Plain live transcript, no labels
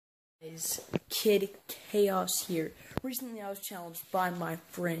Guys, Kid Chaos here. Recently I was challenged by my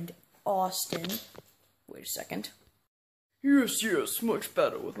friend Austin. Wait a second. Yes, much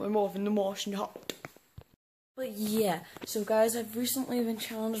better with my Marvin the Martian hat. But yeah, so guys, I've recently been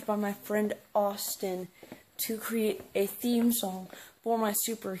challenged by my friend Austin to create a theme song for my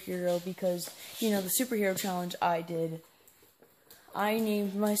superhero because, you know, the superhero challenge I did, I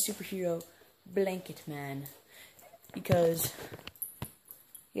named my superhero Blanket Man because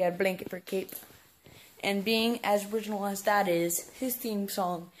he had a blanket for a cape. And being as original as that is, his theme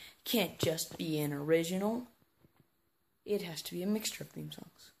song can't just be an original. It has to be a mixture of theme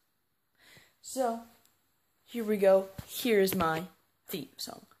songs. So, here we go. Here's my theme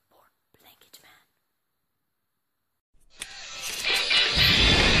song for Blanket Man.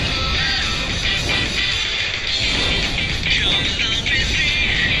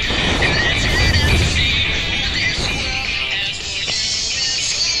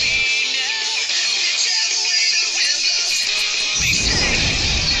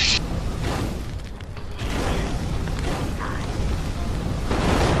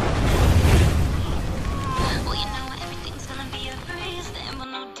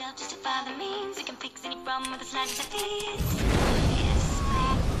 With a snag of these.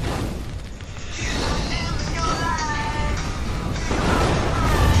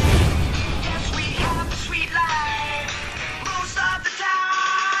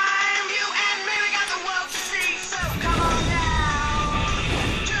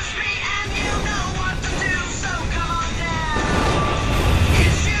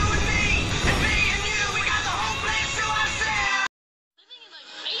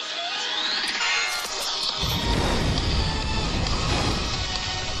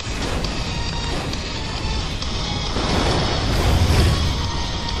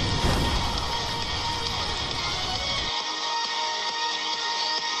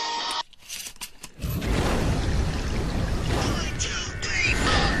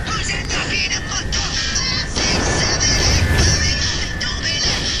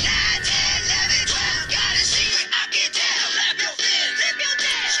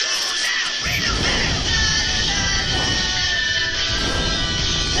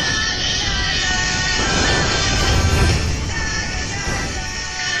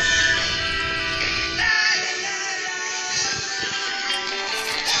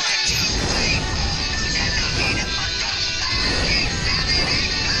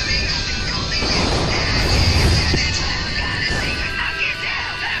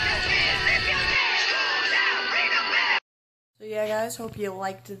 So yeah guys, hope you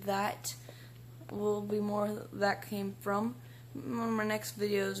liked that. Will be more that came from. One of my next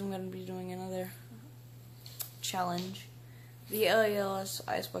videos I'm going to be doing another challenge. The LALS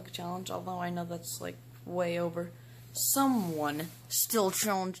Ice Bucket Challenge, although I know that's like way over. Someone still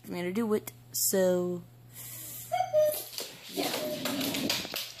challenged me to do it, so yeah.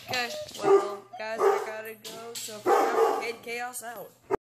 Okay, well guys, I gotta go, so for now, Kid Chaos out.